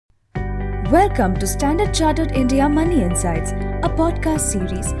Welcome to Standard Chartered India Money Insights, a podcast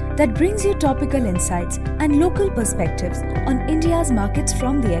series that brings you topical insights and local perspectives on India's markets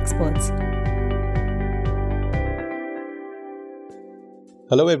from the experts.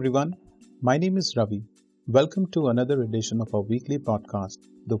 Hello everyone, my name is Ravi. Welcome to another edition of our weekly podcast,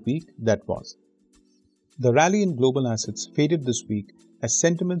 The Week That Was. The rally in global assets faded this week as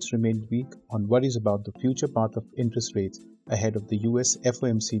sentiments remained weak on worries about the future path of interest rates ahead of the US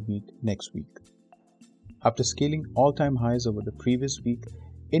FOMC meet next week. After scaling all-time highs over the previous week,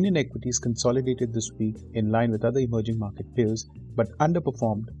 Indian equities consolidated this week in line with other emerging market peers but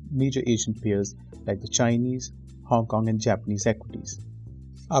underperformed major Asian peers like the Chinese, Hong Kong and Japanese equities.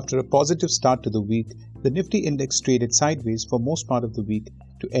 After a positive start to the week, the Nifty index traded sideways for most part of the week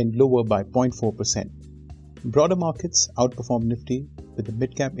to end lower by 0.4%. Broader markets outperformed Nifty with the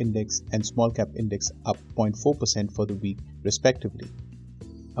mid-cap index and small-cap index up 0.4% for the week respectively.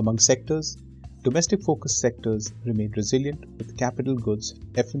 Among sectors, domestic-focused sectors remained resilient with capital goods,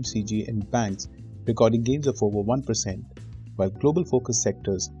 FMCG and banks recording gains of over 1%, while global-focused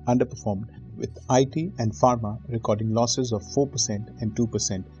sectors underperformed with IT and pharma recording losses of 4% and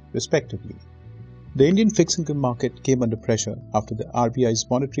 2% respectively. The Indian fixed income market came under pressure after the RBI's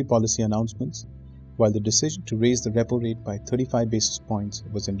monetary policy announcements. While the decision to raise the repo rate by 35 basis points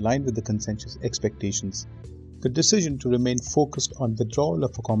was in line with the consensus expectations, the decision to remain focused on withdrawal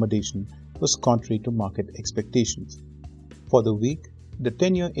of accommodation was contrary to market expectations. For the week, the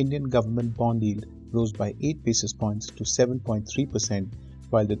 10-year Indian government bond yield rose by 8 basis points to 7.3%,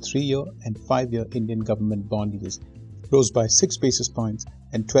 while the 3-year and 5-year Indian government bond yields rose by 6 basis points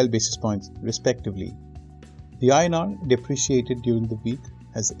and 12 basis points respectively. The INR depreciated during the week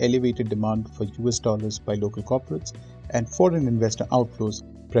as elevated demand for US dollars by local corporates and foreign investor outflows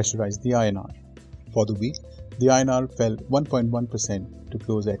pressurized the INR. For the week, the INR fell 1.1% to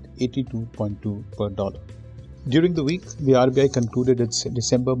close at 82.2 per dollar. During the week, the RBI concluded its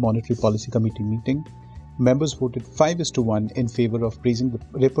December Monetary Policy Committee meeting. Members voted 5:1 in favor of raising the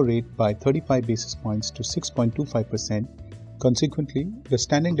repo rate by 35 basis points to 6.25%. Consequently, the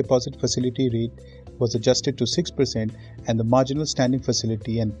standing deposit facility rate was adjusted to 6% and the marginal standing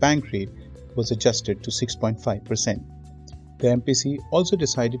facility and bank rate was adjusted to 6.5%. The MPC also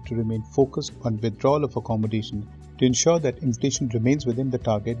decided to remain focused on withdrawal of accommodation to ensure that inflation remains within the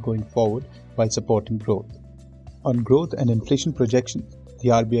target going forward while supporting growth. On growth and inflation projections, the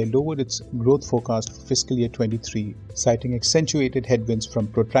RBI lowered its growth forecast for fiscal year 23, citing accentuated headwinds from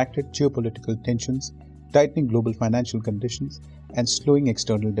protracted geopolitical tensions, tightening global financial conditions, and slowing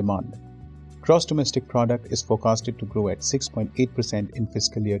external demand. Gross domestic product is forecasted to grow at 6.8% in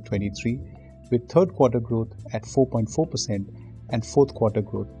fiscal year 23, with third quarter growth at 4.4% and fourth quarter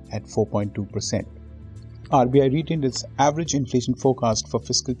growth at 4.2%. RBI retained its average inflation forecast for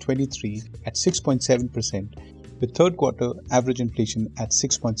fiscal 23 at 6.7%, with third quarter average inflation at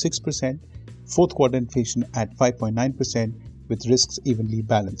 6.6%, fourth quarter inflation at 5.9%, with risks evenly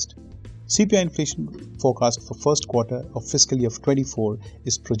balanced. CPI inflation forecast for first quarter of fiscal year 24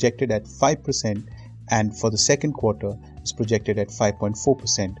 is projected at 5% and for the second quarter is projected at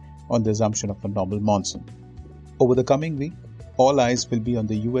 5.4% on the assumption of a normal monsoon. Over the coming week, all eyes will be on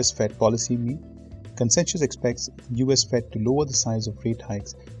the US Fed policy meet. Consensus expects US Fed to lower the size of rate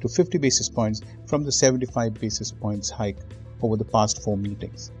hikes to 50 basis points from the 75 basis points hike over the past 4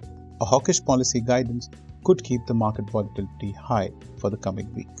 meetings. A hawkish policy guidance could keep the market volatility high for the coming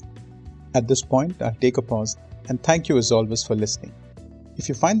week. At this point, I'll take a pause and thank you as always for listening. If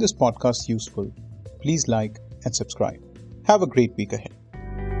you find this podcast useful, please like and subscribe. Have a great week ahead.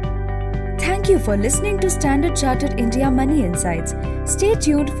 Thank you for listening to Standard Chartered India Money Insights. Stay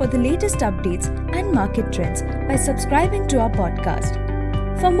tuned for the latest updates and market trends by subscribing to our podcast.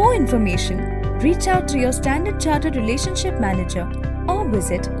 For more information, reach out to your Standard Chartered Relationship Manager or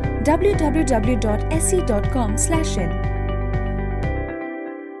visit www.se.com/in.